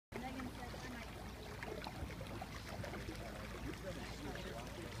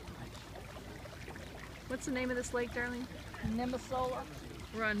What's the name of this lake, darling? Nimisila.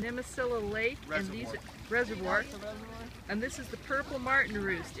 We're on Nimisila Lake and these are reservoir. And this is the purple martin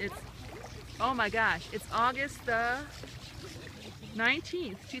roost. It's, oh my gosh, it's August the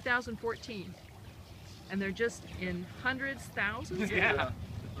 19th, 2014. And they're just in hundreds, thousands. Yeah.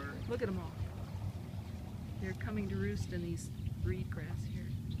 Look at them all. They're coming to roost in these reed grass here.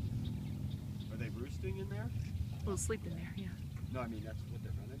 Are they roosting in there? They'll sleep in there, yeah. No, I mean that's what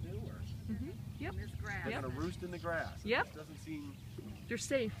they're gonna do, or Yep. they're Yep. gonna roost in the grass. Yep. It doesn't seem. They're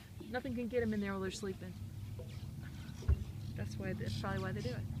safe. Nothing can get them in there while they're sleeping. That's probably why they do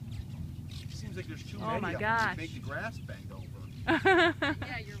it. Seems like there's too Oh many my of them. gosh. Make the grass bend over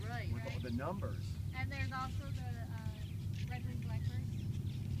Yeah, you're right. with all the numbers. And there's also the red-winged blackbird.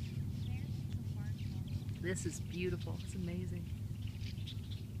 There's some barns. This is beautiful. It's amazing.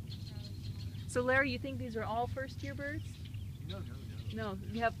 So Larry, you think these are all first-year birds? No. No,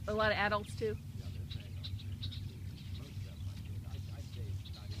 you have a lot of adults too?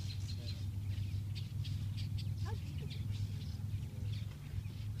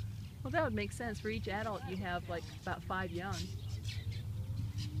 Well, that would make sense. For each adult, you have like about 5 young.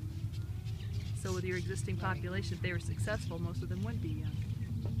 So with your existing population, if they were successful, most of them would be young.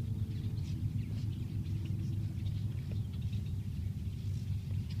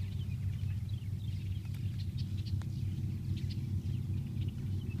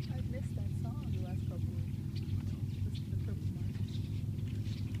 I've missed that song the last couple of weeks. This is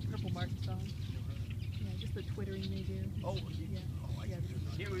the Purple Martin song. Yeah, just the twittering they do. Oh, Yeah.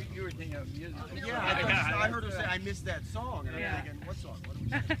 You were thinking of music. yeah. I heard her say I missed that song, and Yeah. I'm thinking, what song? What are we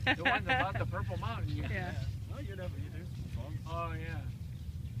saying? The one about the Purple Mountain. Yeah. Oh, you never. You do songs. Oh, yeah.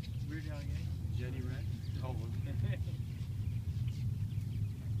 Weird Al Gang. Jenny Red. Oh.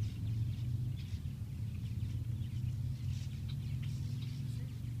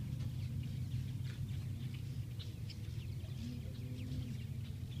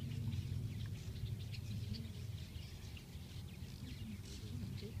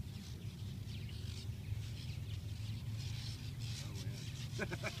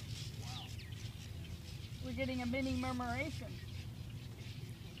 We're getting a mini murmuration.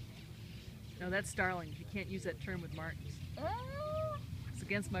 No, that's starlings. You can't use that term with martins. Ah, It's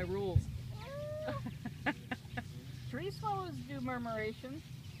against my rules. tree swallows do murmuration.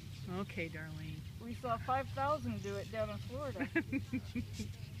 Okay, Darlene. We saw 5,000 do it down in Florida.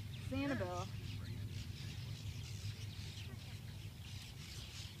 Sanibel.